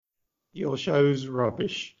Your show's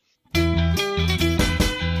rubbish. Hello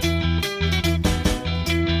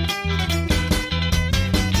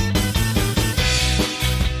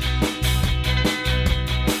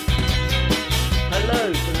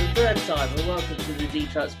for the third time and welcome to the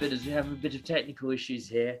Nowt Spinners. We have a bit of technical issues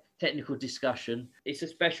here, technical discussion. It's a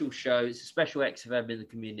special show, it's a special XFM in the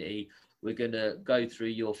community. We're going to go through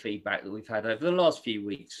your feedback that we've had over the last few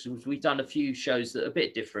weeks. We've done a few shows that are a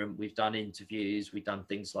bit different. We've done interviews, we've done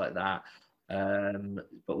things like that,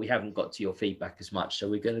 but we haven't got to your feedback as much. So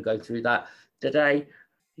we're going to go through that today.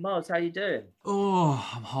 Miles, how you doing? Oh,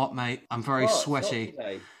 I'm hot, mate. I'm very sweaty,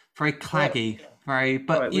 very claggy,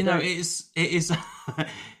 but right, you know, it is it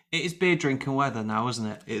is beer drinking weather now, isn't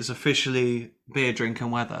it? It's officially beer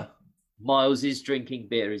drinking weather. Miles is drinking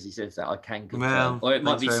beer as he says that. I can confirm, or it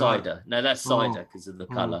might be cider. Much. No, that's cider because of the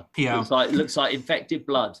colour. Yeah, looks like infected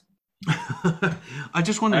blood. I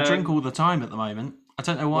just want to drink all the time at the moment. I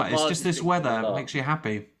don't know why. It's just this weather makes you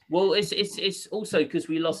happy. Well, it's also because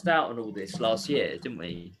we lost out on all this last year, didn't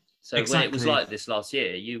we? So exactly. When it was like this last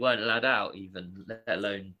year, you weren't allowed out even, let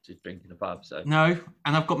alone to drink in a pub. So no,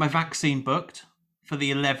 and I've got my vaccine booked for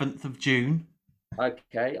the 11th of June.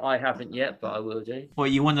 Okay, I haven't yet, but I will do. Well,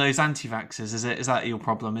 you're one of those anti-vaxxers, is it? Is that your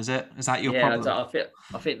problem? Is that your problem? Yeah,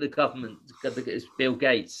 I think the government, it's Bill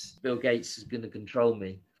Gates. Bill Gates is going to control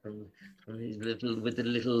me from his little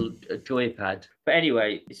joypad. But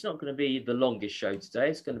anyway, it's not going to be the longest show today.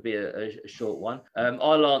 It's going to be a short one.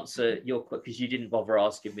 I'll answer your question because you didn't bother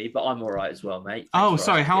asking me, but I'm all right as well, mate. Thanks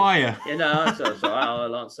sorry. How are you? Yeah, no, I'm sorry.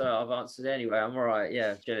 I'll answer. I've answered anyway. I'm all right.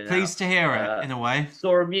 Yeah, pleased to hear it. In a way,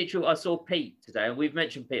 I saw Pete today, and we've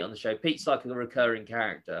mentioned Pete on the show. Pete's like a recurring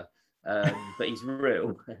character, but he's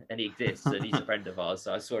real and he exists, and he's a friend of ours.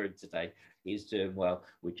 So I saw him today. He's doing well,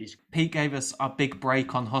 which is... Pete gave us our big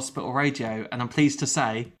break on hospital radio, and I'm pleased to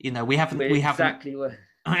say, you know, we haven't exactly where we were.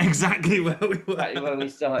 Exactly where we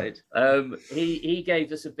started. He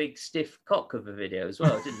gave us a big stiff cock of a video as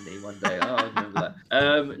well, didn't he? One day, I remember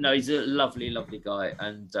that. No, he's a lovely guy,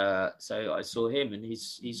 and so I saw him, and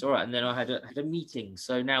he's all right. And then I had a meeting,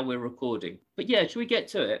 so now we're recording. But yeah, should we get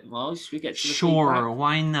to it, Miles? Should we get to the feedback?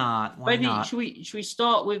 Why not? Maybe should we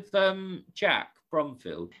start with Jack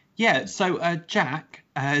Bromfield? Yeah, so Jack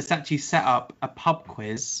has actually set up a pub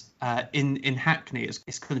quiz in Hackney.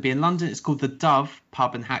 It's going to be in London. It's called the Dove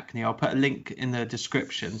Pub in Hackney. I'll put a link in the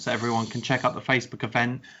description so everyone can check out the Facebook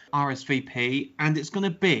event, RSVP, and it's going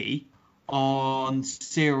to be on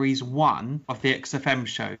series 1 of the XFM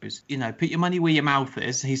shows. You know, put your money where your mouth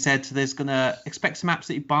is. He said there's going to expect some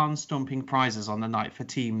absolutely barn-stomping prizes on the night for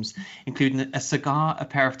teams, including a cigar, a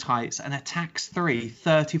pair of tights, and a tax-free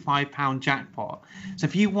 £35 jackpot. So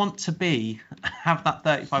if you want to have that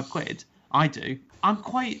 35 quid, I do.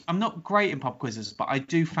 I'm not great in pub quizzes, but I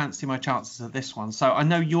do fancy my chances of this one. So I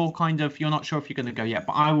know you're not sure if you're going to go yet,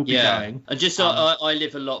 but I will be going. And just I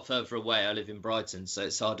live a lot further away. I live in Brighton, so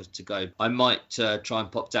it's harder to go. I might try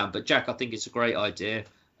and pop down. But Jack, I think it's a great idea.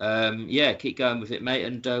 Keep going with it, mate,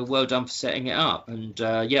 and well done for setting it up. And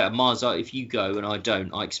Mars, if you go and I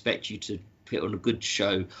don't, I expect you to put on a good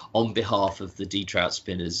show on behalf of the Nowt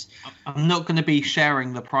Spinners. I'm not going to be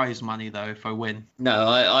sharing the prize money though if I win. No,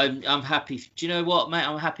 I'm happy. Do you know what, mate?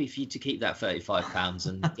 I'm happy for you to keep that £35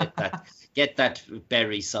 and get that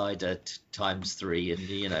berry cider times 3, and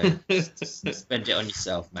you know spend it on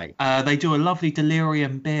yourself, mate. They do a lovely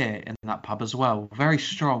delirium beer in that pub as well. Very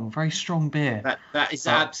strong beer. That is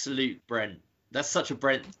absolute Brent. That's such a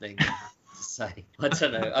Brent thing. Say, I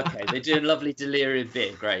don't know. Okay, they're doing lovely delirium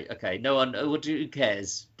beer. Great. Okay, no one. Who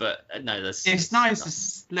cares? But no, it's nice.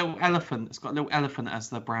 It's a little elephant. It's got a little elephant as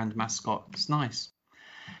the brand mascot. It's nice.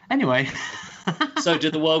 Anyway, so do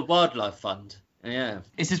the World Wildlife Fund. Yeah.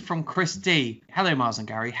 This is from Chris D. Hello, Mars and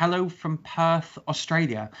Gary. Hello from Perth,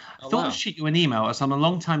 Australia. I thought I'd shoot you an email as I'm a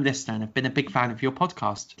long-time listener and have been a big fan of your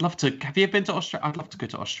podcast. I'd love to. Have you been to Australia? I'd love to go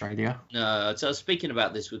to Australia. No, I was speaking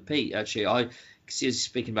about this with Pete. Actually, he was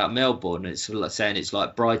speaking about Melbourne, and it's sort of like saying it's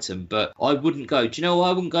like Brighton, but I wouldn't go. Do you know why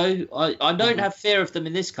I wouldn't go? I don't have fear of them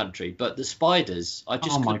in this country, but the spiders, I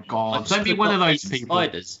just my God. Don't be one of those people.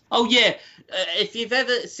 Spiders. Oh, yeah. If you've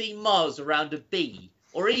ever seen Miles around a bee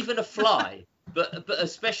or even a fly, but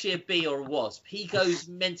especially a bee or a wasp, he goes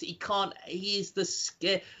mental. He is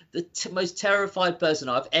the most terrified person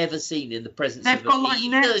I've ever seen in the presence of a bee. They've got like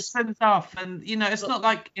nets and stuff, and you know it's not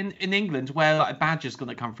like in England where like a badger's going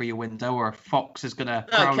to come through your window or a fox is going to.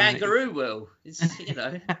 No, a kangaroo will. It's it's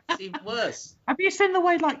even worse. Have you seen the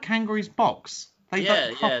way like kangaroos box?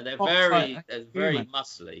 They're very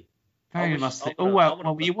muscly. Very muscly.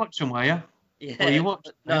 Well, you watch them, were you? Yeah. Well, you watch.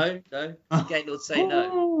 No. Again, would say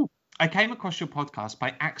no. I came across your podcast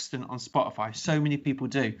by accident on Spotify. So many people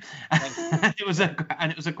do. It was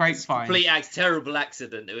a great find. Terrible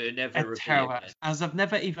accident. It would never repeat again. As I've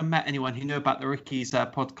never even met anyone who knew about the Ricky's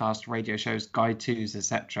podcast, radio shows, guide tos,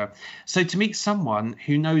 etc. So to meet someone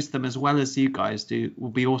who knows them as well as you guys do will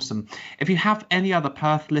be awesome. If you have any other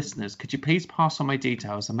Perth listeners, could you please pass on my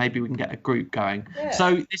details and maybe we can get a group going? Yeah.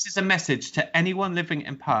 So this is a message to anyone living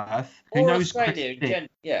in Perth who knows Australia.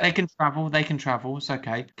 Yeah. They can travel. It's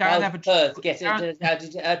okay. Go and have a Perth.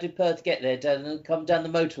 How did Perth get there? Come down the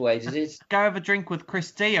motorway, did it? Go have a drink with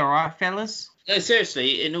Chris D. All right, fellas. No,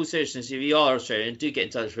 seriously. In all seriousness, if you are Australian, do get in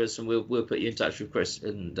touch with us, and we'll put you in touch with Chris.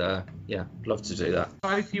 And love to do that.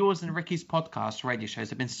 Both yours and Ricky's podcast radio shows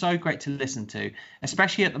have been so great to listen to,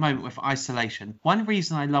 especially at the moment with isolation. One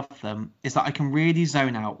reason I love them is that I can really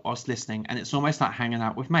zone out whilst listening, and it's almost like hanging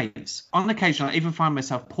out with mates. On occasion, I even find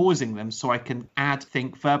myself pausing them so I can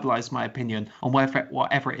verbalise my opinion on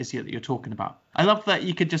whatever it is that you're talking about. I love that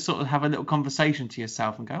you could just sort of have a little conversation to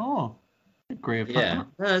yourself and go, oh, I agree with that.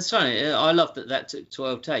 Yeah, it's funny. I love that took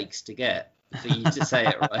 12 takes to get for you to say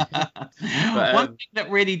it right. But, one thing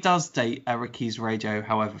that really does date Ricky's radio,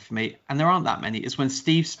 however, for me, and there aren't that many, is when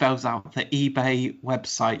Steve spells out the eBay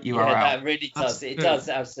website URL. Yeah, that really does. It does,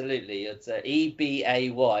 absolutely. It's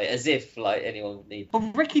EBAY, as if like anyone would need.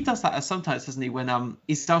 Well, Ricky does that sometimes, doesn't he? When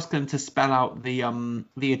he's asking him to spell out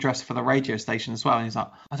the address for the radio station as well, and he's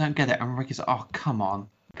like, I don't get it, and Ricky's like, oh, come on.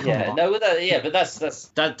 But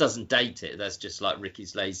that doesn't date it. That's just like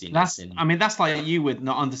Ricky's laziness. That's like you would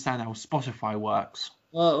not understand how Spotify works.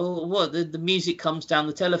 Well, what the music comes down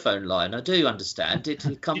the telephone line. I do understand it.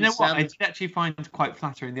 It comes. You know what? I did actually find quite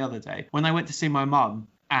flattering the other day when I went to see my mum.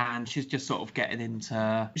 And she's just sort of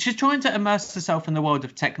she's trying to immerse herself in the world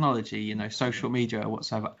of technology, social media or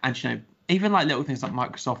whatsoever. And, even like little things like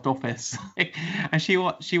Microsoft Office. And she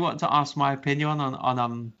wanted to ask my opinion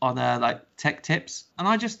on like tech tips. And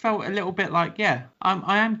I just felt a little bit like, I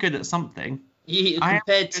am good at something.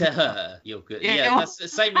 Compared to her, you're good. Yeah, that's the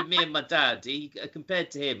same with me and my dad.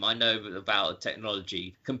 Compared to him, I know about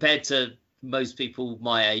technology. Compared to most people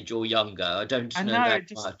my age or younger, I don't know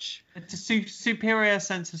that much. It's a superior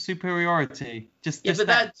sense of superiority.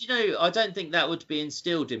 I don't think that would be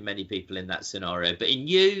instilled in many people in that scenario. But in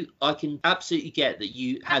you, I can absolutely get that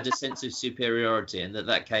you had a sense of superiority and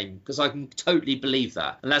that came because I can totally believe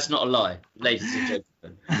that, and that's not a lie, ladies and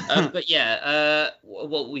gentlemen. What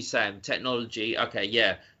were we saying? Technology. Okay,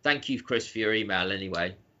 yeah. Thank you, Chris, for your email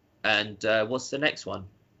anyway. And what's the next one?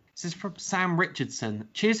 This is from Sam Richardson.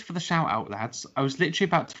 Cheers for the shout out, lads. I was literally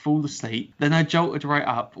about to fall asleep. Then I jolted right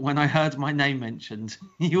up when I heard my name mentioned.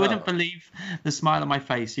 You wouldn't believe the smile on my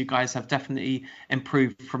face. You guys have definitely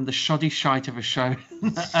improved from the shoddy shite of a show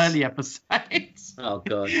in the early episodes. Oh,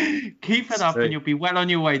 God. Keep it up and you'll be well on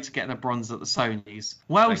your way to getting a bronze at the Sonys.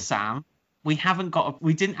 Well, thanks. Sam, we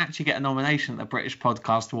didn't actually get a nomination at the British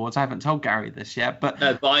Podcast Awards. I haven't told Gary this yet, but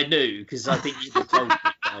no, but I knew because I think you'd have told me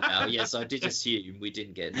by now. Yes, I did assume we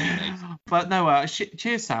didn't get a nomination. But no,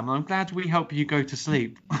 cheers, Sam. I'm glad we help you go to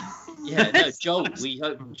sleep. Yeah, no, jolt. We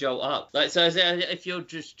hope jolt up. So if you're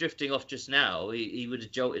just drifting off just now, he would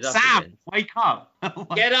have jolted up. Sam, again. Wake up!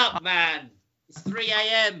 Get up, man! It's 3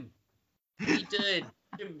 a.m. What are you doing?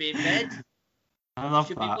 You shouldn't be in bed. I love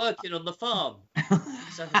you should that. be working on the farm.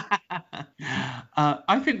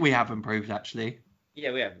 I think we have improved, actually.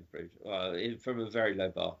 Yeah, we have improved. Well, from a very low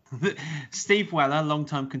bar. Steve Weller,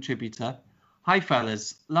 long-time contributor. Hi,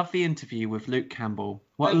 fellas. Love the interview with Luke Campbell.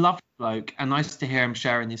 What a lovely bloke, and nice to hear him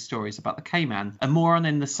sharing his stories about the Cayman. A moron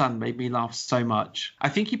in the sun made me laugh so much. I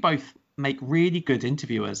think you both make really good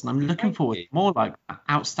interviewers, and I'm looking forward to more like that.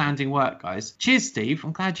 Outstanding work, guys. Cheers, Steve.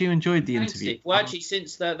 I'm glad you enjoyed the interview. Steve. Well, actually,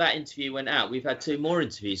 since that interview went out, we've had 2 more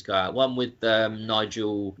interviews go out. One with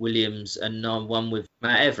Nigel Williams and one with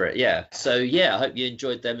Matt Everett. Yeah. So, I hope you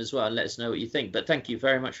enjoyed them as well, and let us know what you think. But thank you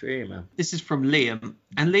very much for your email. This is from Liam,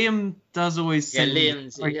 and Liam does always send...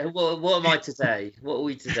 Liam's... What am I today? What are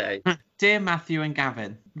we today? Dear Matthew and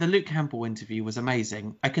Gavin, the Luke Campbell interview was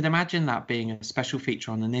amazing. I could imagine that being a special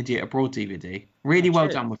feature on an Idiot Abroad DVD. Really well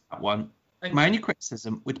done with that one. My only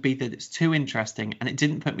criticism would be that it's too interesting and it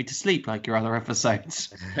didn't put me to sleep like your other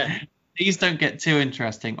episodes. Please don't get too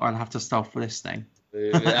interesting or I'll have to stop listening.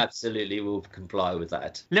 We absolutely will comply with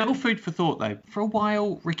that. Little food for thought, though. For a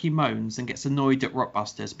while, Ricky moans and gets annoyed at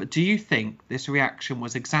Rockbusters, but do you think this reaction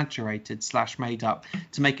was exaggerated / made up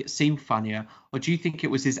to make it seem funnier, or do you think it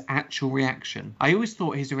was his actual reaction? I always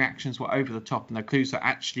thought his reactions were over the top and the clues are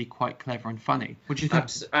actually quite clever and funny. What do you think?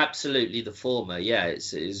 Absolutely the former, yeah.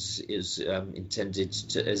 It's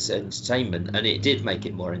intended as entertainment, and it did make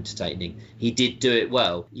it more entertaining. He did do it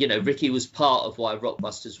well. Ricky was part of why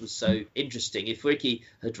Rockbusters was so interesting. If we're Ricky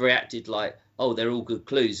had reacted like, oh, they're all good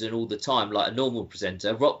clues and all the time, like a normal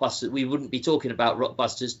presenter, Rockbusters, we wouldn't be talking about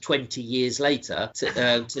Rockbusters 20 years later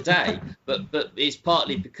today. But it's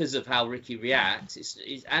partly because of how Ricky reacts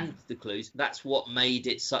and the clues. That's what made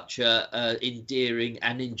it such a endearing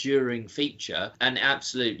and enduring feature. And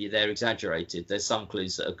absolutely, they're exaggerated. There's some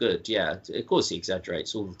clues that are good. Yeah, of course he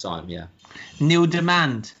exaggerates all the time. Yeah. Neil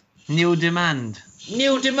Demand. Neil Demand.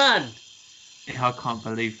 Neil Demand. Yeah, I can't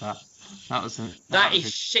believe that. That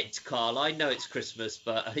is shit, Carl. I know it's Christmas,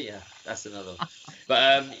 but yeah, that's another one.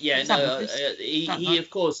 But he of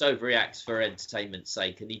course overreacts for entertainment's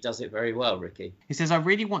sake, and he does it very well, Ricky. He says, I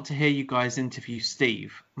really want to hear you guys interview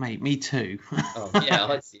Steve. Mate, me too. Oh, yeah,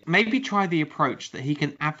 I see. Maybe try the approach that he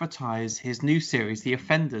can advertise his new series, The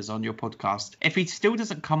Offenders, on your podcast. If he still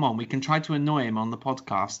doesn't come on, we can try to annoy him on the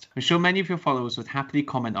podcast. I'm sure many of your followers would happily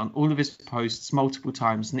comment on all of his posts multiple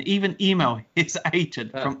times and even email his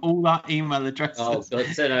agent from all our email addresses. Oh, God,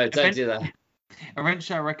 no, don't do that.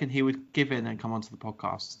 Eventually, I reckon he would give in and come onto the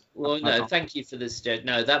podcast. Well, no, thank you for this.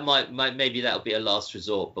 No, that might maybe that'll be a last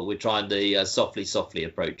resort, but we're trying the softly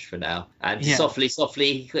approach for now. And softly,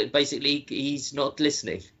 basically, he's not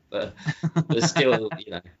listening, but still,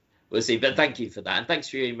 we'll see. But thank you for that, and thanks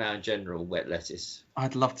for your email in general, Wet Lettuce.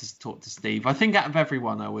 I'd love to talk to Steve. I think out of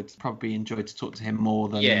everyone, I would probably enjoy to talk to him more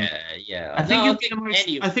than. Yeah. I think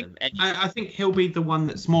he'll be the one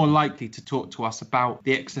that's more likely to talk to us about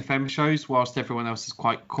the XFM shows, whilst everyone else is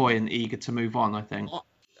quite coy and eager to move on. I think.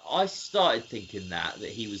 I started thinking that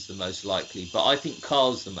he was the most likely, but I think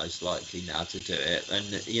Carl's the most likely now to do it, and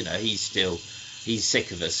he's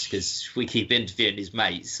sick of us because we keep interviewing his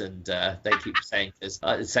mates, and they keep saying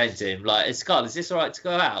to him, like, "It's Carl, is this all right to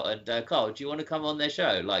go out?" And Carl, do you want to come on their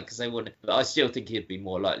show? Like, because they want. But I still think he'd be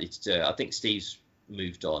more likely to do it. I think Steve's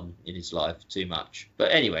moved on in his life too much.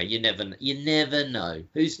 But anyway, you never know.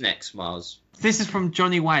 Who's next, Miles? This is from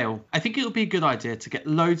Johnny Whale. I think it would be a good idea to get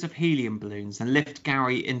loads of helium balloons and lift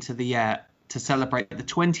Gary into the air to celebrate the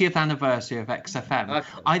 20th anniversary of XFM. Okay.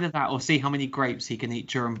 Either that or see how many grapes he can eat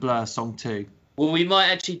during Blur Song 2. Well, we might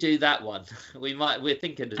actually do that one. We're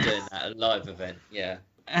thinking of doing that at a live event. Yeah.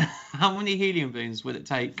 How many helium balloons would it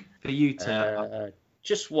take for you to?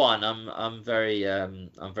 Just one. I'm very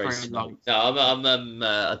small. No,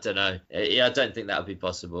 I don't know. Yeah, I don't think that would be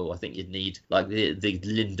possible. I think you'd need like the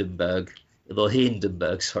Lindenberg. Or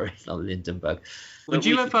Hindenburg, sorry, not Lindenberg. Would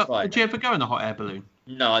you ever go in a hot air balloon?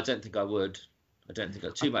 No, I don't think I would. I don't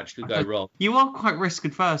think too much could go wrong. You are quite risk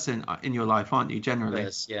adverse in your life, aren't you, generally?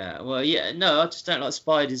 Yes, yeah. Well, yeah, no, I just don't like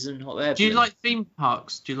spiders and hot air balloons. Do you like theme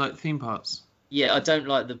parks? Yeah, I don't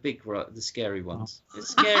like the scary ones. It's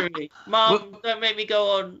scary. Mum, don't make me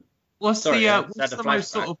go on. What's the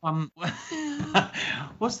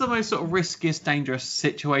most sort of riskiest, dangerous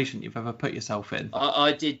situation you've ever put yourself in?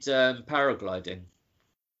 I did paragliding.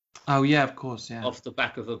 Oh yeah, of course, yeah. Off the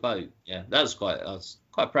back of a boat. Yeah, I was quite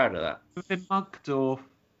proud of that. Have you been mugged or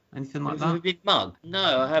anything like that? Have you been mugged?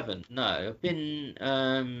 No, I haven't. No, I've been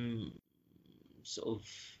sort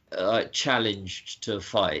of challenged to a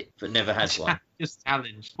fight, but never had one. Just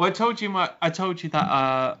challenged. Well, I told you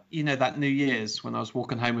that that New Year's when I was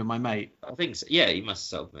walking home with my mate. I think so. Yeah, you must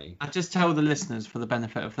have told me. I just tell the listeners for the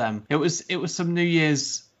benefit of them. It was some New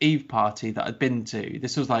Year's Eve party that I'd been to.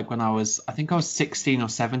 This was like when I was 16 or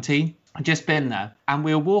 17. I'd just been there, and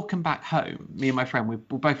we were walking back home. Me and my friend, we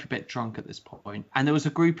were both a bit drunk at this point, and there was a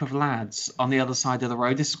group of lads on the other side of the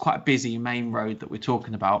road. This is quite a busy main road that we're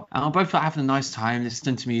talking about, and we're both having a nice time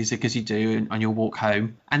listening to music as you do on your walk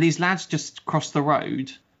home. And these lads just crossed the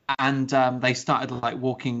road, and they started like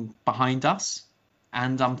walking behind us.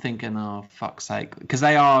 And I'm thinking, oh, fuck's sake. Because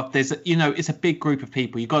it's a big group of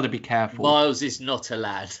people. You've got to be careful. Miles is not a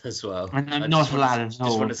lad as well. I'm not a lad at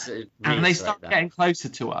all. And they start getting closer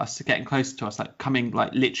to us, like coming,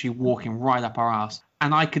 like literally walking right up our ass.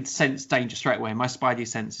 And I could sense danger straight away. My spidey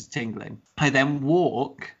sense is tingling. I then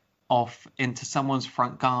walk off into someone's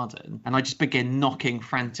front garden, and I just begin knocking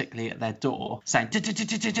frantically at their door, saying,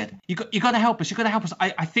 you got to help us. You got to help us.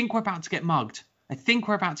 I think we're about to get mugged.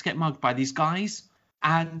 By these guys.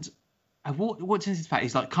 And I walked into his flat.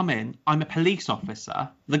 He's like, come in. I'm a police officer.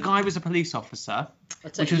 The guy was a police officer.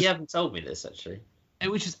 You haven't told me this, actually.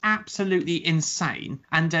 Which is absolutely insane.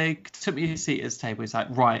 And took me to a seat at his table. He's like,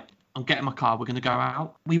 right, I'm getting my car. We're going to go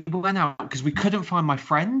out. We went out because we couldn't find my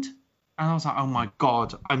friend. And I was like, oh, my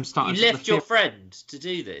God. I'm starting to... You left your friend to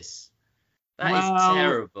do this? That is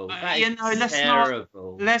terrible. That is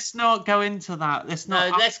terrible. Let's not go into that. Let's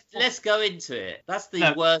go into it. That's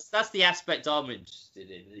the worst. That's the aspect I'm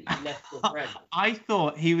interested in. That you left your friend. I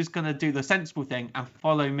thought he was going to do the sensible thing and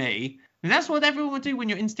follow me That's what everyone would do when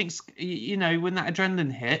your instincts, when that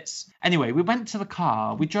adrenaline hits. Anyway, we went to the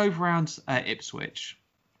car. We drove around Ipswich,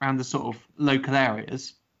 around the sort of local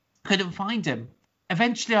areas. Couldn't find him.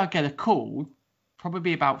 Eventually, I get a call,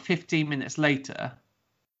 probably about 15 minutes later,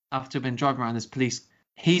 after I've been driving around as police.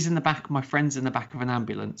 He's in the back, my friend's in the back of an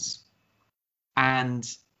ambulance. And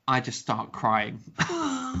I just start crying.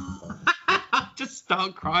 Just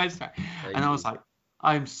start crying. And I was like,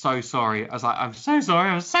 I'm so sorry. I was like, I'm so sorry.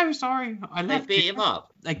 I'm so sorry. They beat him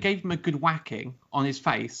up. They gave him a good whacking on his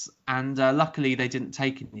face. And luckily they didn't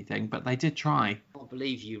take anything, but they did try. I can't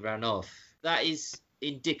believe you ran off. That is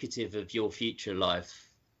indicative of your future life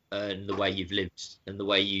and the way you've lived and the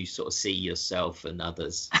way you sort of see yourself and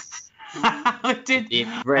others.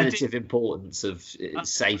 The relative importance of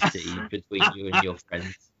safety between you and your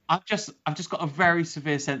friends. I've just got a very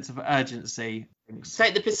severe sense of urgency.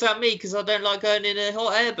 Take the piss out of me because I don't like going in a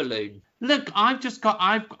hot air balloon. Look,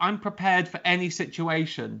 I'm prepared for any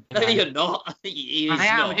situation. No, you're not. He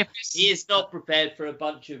is not prepared for a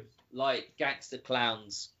bunch of like gangster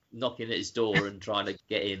clowns knocking at his door and trying to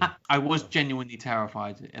get in. I was genuinely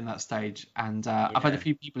terrified in that stage, and I've had a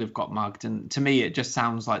few people who've got mugged, and to me it just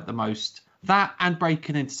sounds like the most. That and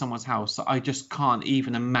breaking into someone's house, I just can't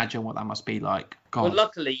even imagine what that must be like. God. Well,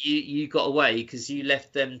 luckily you got away because you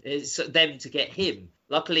left them to get him.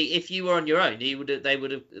 Luckily, if you were on your own, they would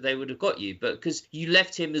have got you. But because you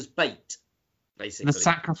left him as bait, basically.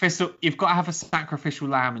 You've got to have a sacrificial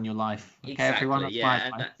lamb in your life. Okay, exactly. Everyone.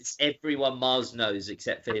 And that's everyone Mars knows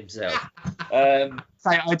except for himself. I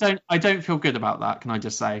don't feel good about that. Can I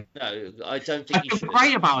just say? No, I don't think I feel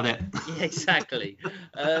great about it. Yeah, exactly.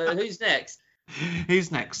 Who's next?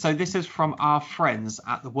 Who's next? So this is from our friends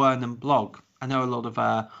at the Wernham blog. I know a lot of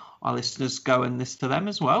our listeners go and listen to them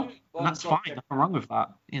as well. And that's fine. Nothing wrong with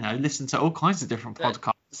that. Listen to all kinds of different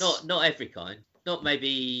podcasts. Not every kind. Not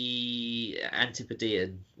maybe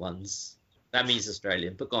Antipodean ones. That means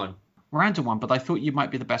Australian, but go on. Random one, but I thought you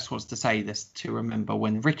might be the best ones to say this to remember.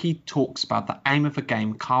 When Ricky talks about the aim of a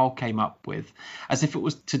game Carl came up with, as if it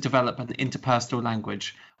was to develop an interpersonal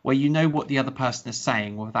language where you know what the other person is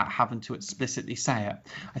saying without having to explicitly say it.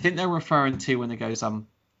 I think they're referring to when it goes,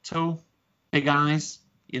 tall, big eyes,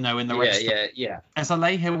 in the rest. Yeah. As I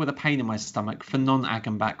lay here with a pain in my stomach for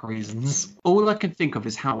non-Agenbach reasons, all I can think of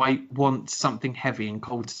is how I want something heavy and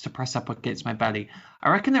cold to press up against my belly. I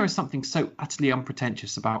reckon there is something so utterly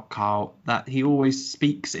unpretentious about Carl that he always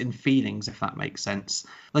speaks in feelings, if that makes sense.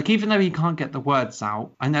 Like, even though he can't get the words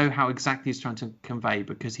out, I know how exactly he's trying to convey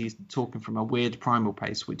because he's talking from a weird primal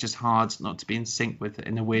place, which is hard not to be in sync with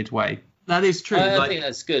in a weird way. That is true. I think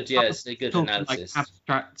that's good. Yeah, it's a good analysis. Like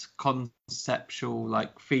abstract, conceptual,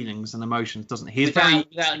 feelings and emotions, doesn't he?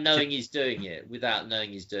 Without knowing he's doing it.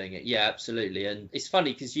 Yeah, absolutely. And it's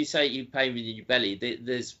funny because you say you pain in your belly.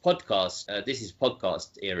 There's podcast. This is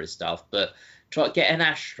podcast era stuff, but try get an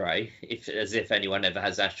ashtray, as if anyone ever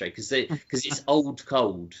has ashtray, because it's old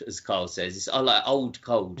cold, as Carl says. It's like old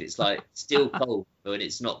cold. It's like still cold when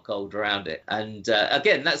it's not cold around it. And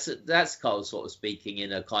again, that's Carl sort of speaking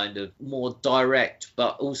in a kind of more direct,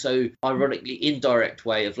 but also ironically indirect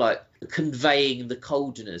way of like conveying the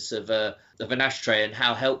coldness of an ashtray and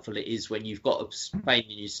how helpful it is when you've got a pain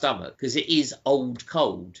in your stomach, because it is old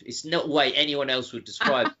cold. It's not the way anyone else would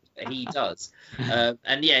describe it. He does,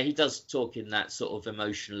 and yeah, he does talk in that sort of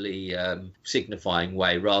emotionally signifying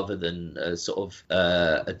way rather than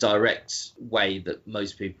a direct way that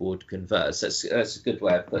most people would converse. That's a good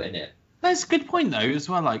way of putting it. That's a good point though as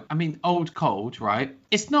well. Old cold, right?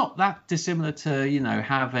 It's not that dissimilar to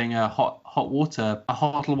having a hot water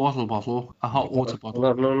bottle.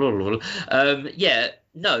 Yeah.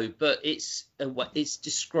 No, but it's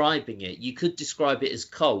describing it. You could describe it as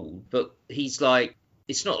cold, but he's like,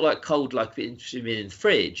 it's not like cold like it's in the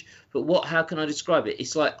fridge, but how can I describe it?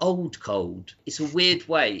 It's like old cold. It's a weird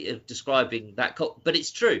way of describing that cold, but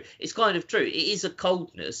it's true. It's kind of true. It is a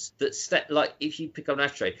coldness that's like if you pick up an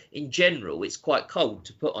ashtray, in general, it's quite cold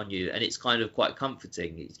to put on you, and it's kind of quite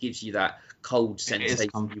comforting. It gives you that cold sensation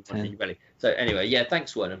in your belly. So anyway, yeah,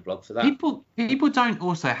 thanks Wernham blog for that. People don't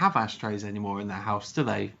also have ashtrays anymore in their house, do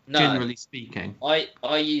they? No. Generally speaking.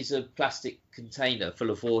 I use a plastic container full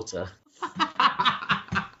of water.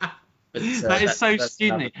 But, that is so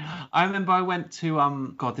student-y. I remember I went to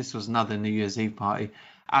this was another New Year's Eve party,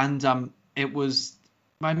 and it was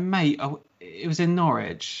my mate. It was in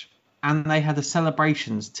Norwich, and they had a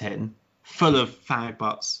celebrations tin full of fag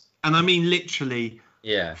butts, and I mean literally,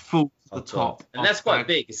 full to the top. And that's quite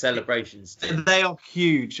big, a celebrations tin. They are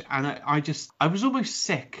huge, and I was almost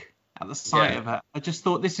sick at the sight of it. I just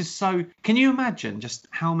thought, this is so. Can you imagine just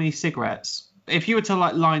how many cigarettes If you were to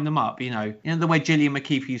like line them up, you know the way Gillian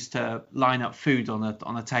McKeith used to line up food on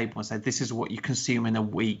a table and say, this is what you consume in a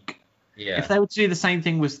week. Yeah. If they were to do the same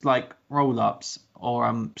thing with like roll-ups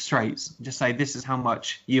or straights, just say, this is how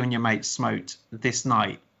much you and your mates smoked this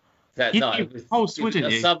night. That night,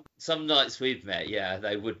 wouldn't you? Some nights we've met, yeah,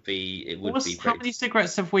 they would be. It would be. How many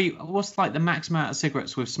cigarettes have we? What's like the max amount of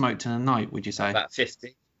cigarettes we've smoked in a night? Would you say? About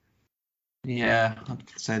 50. Yeah, I'd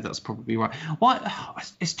say that's probably right. What?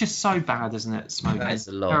 It's just so bad, isn't it? Smoking. That's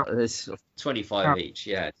a lot. It's 25 each.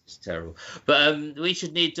 Yeah, it's terrible. But we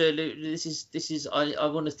should need to. This is. I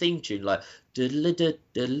want a theme tune like.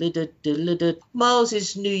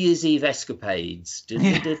 Miles's New Year's Eve escapades.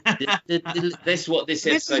 That's what this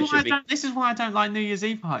episode should be. This is why I don't like New Year's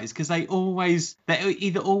Eve parties, because they're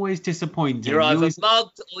either always disappointing. You're either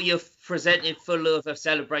mugged or you're presented full of a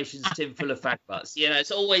celebrations tin full of fat butts. You know,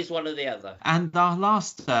 it's always one or the other. And our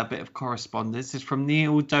last bit of correspondence is from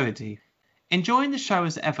Neil Doherty. Enjoying the show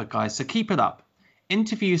as ever, guys, so keep it up.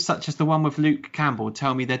 Interviews such as the one with Luke Campbell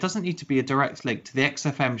tell me there doesn't need to be a direct link to the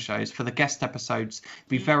XFM shows for the guest episodes to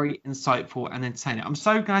be very insightful and entertaining. I'm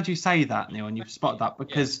so glad you say that, Neil, and you've spotted that,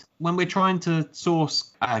 because when we're trying to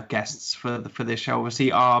source guests for this show,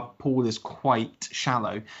 obviously our pool is quite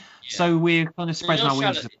shallow. Yeah. So we're kind of spreading our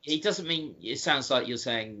wings. It doesn't mean it sounds like you're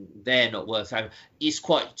saying they're not worth having. It's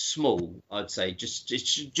quite small, I'd say. Just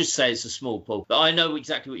say it's a small pool. But I know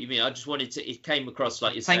exactly what you mean. I just wanted to. It came across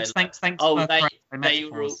like you're saying. Thanks. Oh, they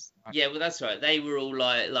were all. Yeah, well, that's right. They were all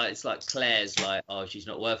like it's like Claire's like, oh, she's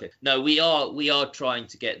not worth it. No, we are trying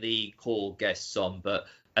to get the core guests on, but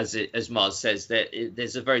as Mars says,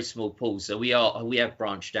 there's a very small pool, so we have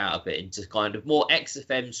branched out a bit into kind of more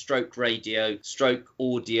XFM stroke radio stroke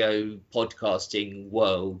audio podcasting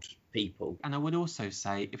world people. And I would also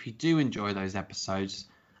say, if you do enjoy those episodes,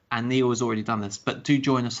 and Neil has already done this, but do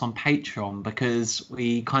join us on Patreon, because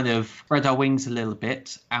we kind of spread our wings a little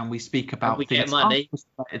bit and we speak about things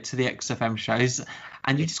related to the XFM shows.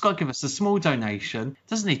 And you just got to give us a small donation. It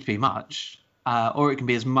doesn't need to be much. Or it can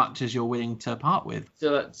be as much as you're willing to part with.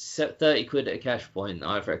 So at 30 quid at a cash point,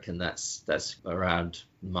 I reckon that's around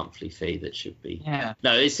monthly fee that should be. Yeah.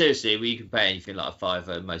 No, it's seriously, you can pay anything like a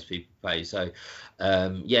 £5 most people pay. So,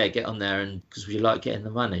 get on there, and because we like getting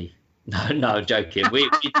the money. No, I'm joking. We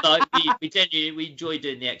genuinely we enjoy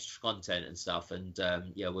doing the extra content and stuff, and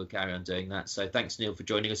we'll carry on doing that. So thanks, Neil, for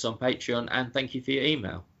joining us on Patreon, and thank you for your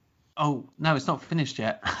email. Oh, no, it's not finished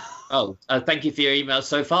yet. Oh, thank you for your email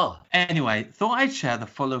so far. Anyway, thought I'd share the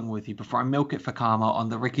following with you before I milk it for karma on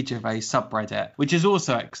the Ricky Gervais subreddit, which is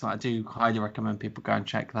also excellent. I do highly recommend people go and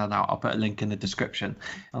check that out. I'll put a link in the description.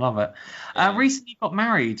 I love it. Recently got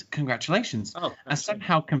married. Congratulations. Oh, I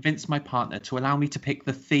somehow convinced my partner to allow me to pick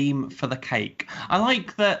the theme for the cake. I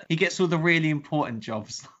like that he gets all the really important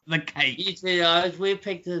jobs. The cake. We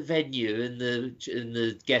pick the venue and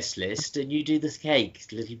the guest list, and you do the cake.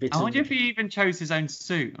 A little bit. I wonder if he even chose his own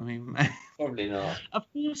suit. I mean, probably not. Of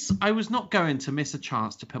course, I was not going to miss a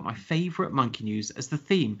chance to put my favourite Monkey News as the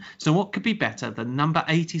theme. So what could be better than number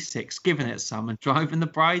 86 giving it some and driving the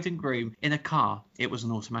bride and groom in a car? It was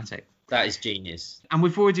an automatic. That is genius. And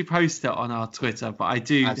we've already posted it on our Twitter, but I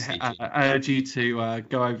do urge you to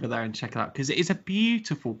go over there and check it out, because it is a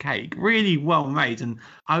beautiful cake, really well made, and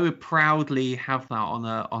I would proudly have that on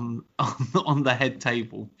the head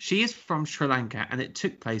table. She is from Sri Lanka, and it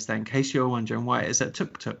took place there. In case you're wondering why it is a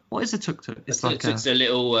tuk-tuk. What is a tuk-tuk? It's like a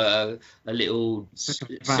little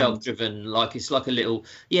self-driven, like it's like a little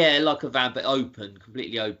like a van, but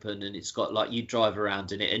completely open, and it's got like you drive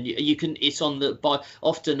around in it, and you can. It's on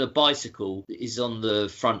often a bicycle is on the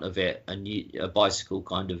front of it, and a bicycle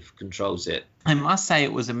kind of controls it. I must say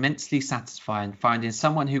it was immensely satisfying finding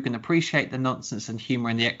someone who can appreciate the nonsense and humour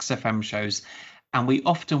in the XFM shows, and we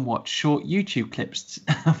often watch short YouTube clips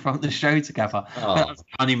from the show together. Oh. That was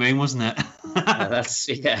honeymoon, wasn't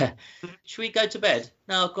it? Should we go to bed?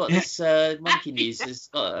 No, I've got this Monkey News. Has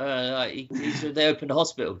got they opened a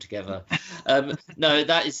hospital together. No,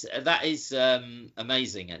 that is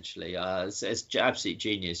amazing. Actually, it's absolute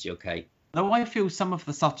genius. Your cake. Though I feel some of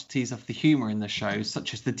the subtleties of the humour in the show,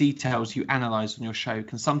 such as the details you analyse on your show,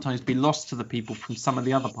 can sometimes be lost to the people from some of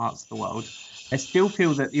the other parts of the world, I still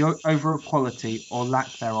feel that the overall quality or lack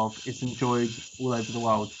thereof is enjoyed all over the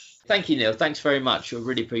world. Thank you, Neil. Thanks very much. I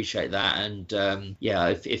really appreciate that. And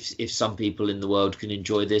if some people in the world can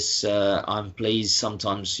enjoy this, I'm pleased.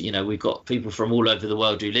 Sometimes, we've got people from all over the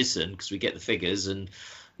world who listen, because we get the figures. And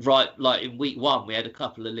right, like in week 1, we had a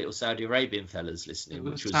couple of little Saudi Arabian fellas listening,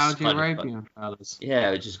 which was Saudi Arabian fellas.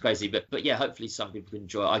 Yeah, which is crazy. But yeah, hopefully some people can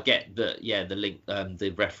enjoy it. I get that. Yeah, the link,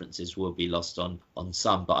 the references will be lost on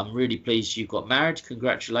some. But I'm really pleased you got married.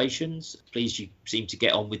 Congratulations. Pleased you seem to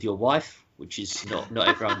get on with your wife. which is not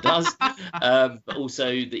everyone does, but also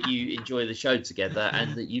that you enjoy the show together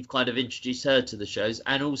and that you've kind of introduced her to the shows,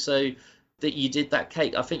 and also that you did that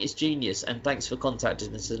cake. I think it's genius, and thanks for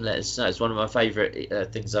contacting us and letting us know. It's one of my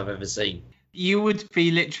favourite things I've ever seen. You would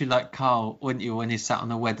be literally like Carl, wouldn't you, when he sat on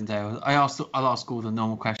the wedding day? I'll ask all the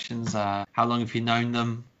normal questions. How long have you known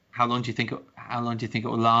them? How long do you think it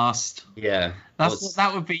will last? Yeah,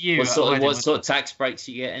 that would be you. What sort of tax breaks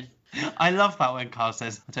you getting? I love that when Carl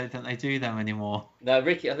says, "I don't think they do them anymore." No, I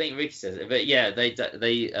think Ricky says it, but yeah, he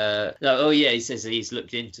says that he's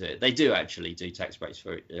looked into it. They do actually do tax breaks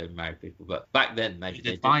for married people, but back then maybe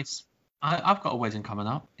they advice. I've got a wedding coming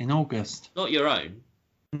up in August. Not your own.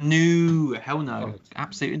 No, hell no,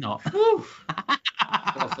 absolutely not.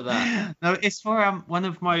 Not for that. No, it's for one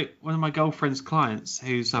of my girlfriend's clients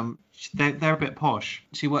who's they're a bit posh.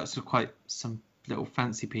 She works with quite some little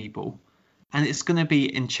fancy people. And it's going to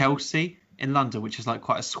be in Chelsea, in London, which is like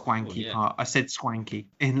quite a swanky part. I said swanky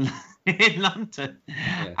in London.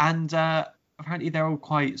 Yeah. And apparently they're all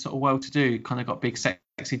quite sort of well-to-do, kind of got big,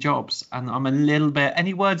 sexy jobs. And I'm a little bit...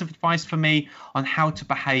 Any words of advice for me on how to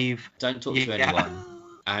behave? Don't talk to anyone.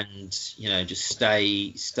 And, just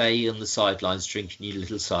stay on the sidelines drinking your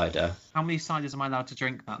little cider. How many ciders am I allowed to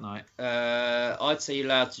drink that night? I'd say you're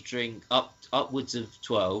allowed to drink upwards of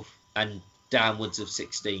 12 and downwards of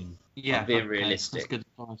 16. Yeah, I'm being realistic. That's good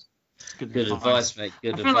advice. Good advice, mate.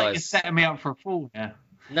 Good advice. I feel like you're setting me up for a fall here.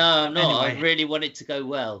 No, I'm not. Anyway. I really want it to go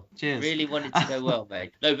well. Cheers. Really want it to go well,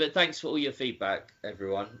 mate. No, but thanks for all your feedback,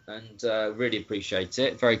 everyone, and really appreciate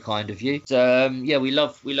it. Very kind of you. We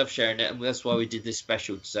love sharing it, and that's why we did this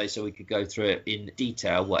special today, so we could go through it in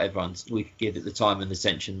detail, we could give it the time and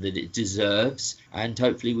attention that it deserves. And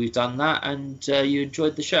hopefully we've done that, and you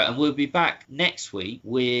enjoyed the show. And we'll be back next week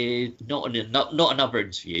with not another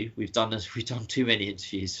interview. We've done too many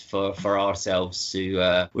interviews for ourselves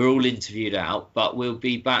to we're all interviewed out, but we'll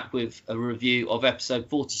be back with a review of episode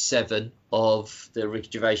 47 of the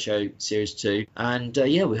Ricky Gervais Show Series 2. And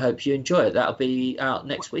we hope you enjoy it. That'll be out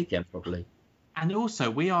next weekend, probably. And also,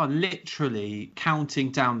 we are literally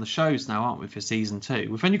counting down the shows now, aren't we, for season 2?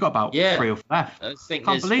 We've only got about 3 or 4 left. I think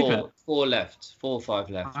there's 4 left. 4 or 5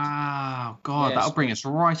 left. Oh, God, that'll bring us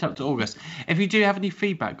right up to August. If you do have any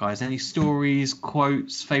feedback, guys, any stories,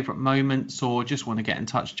 quotes, favourite moments, or just want to get in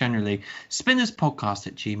touch generally,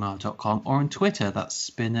 spinnerspodcast@gmail.com, or on Twitter, that's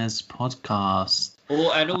spinnerspodcast.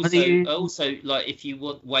 Also, like, if you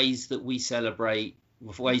want ways that we celebrate,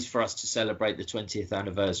 ways for us to celebrate the 20th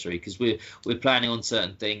anniversary, because we're planning on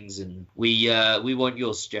certain things, and we want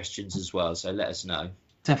your suggestions as well, so let us know.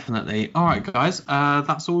 Definitely. All right, guys,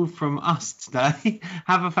 that's all from us today.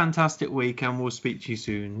 Have a fantastic week, and we'll speak to you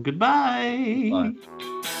soon. Goodbye.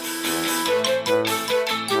 Bye.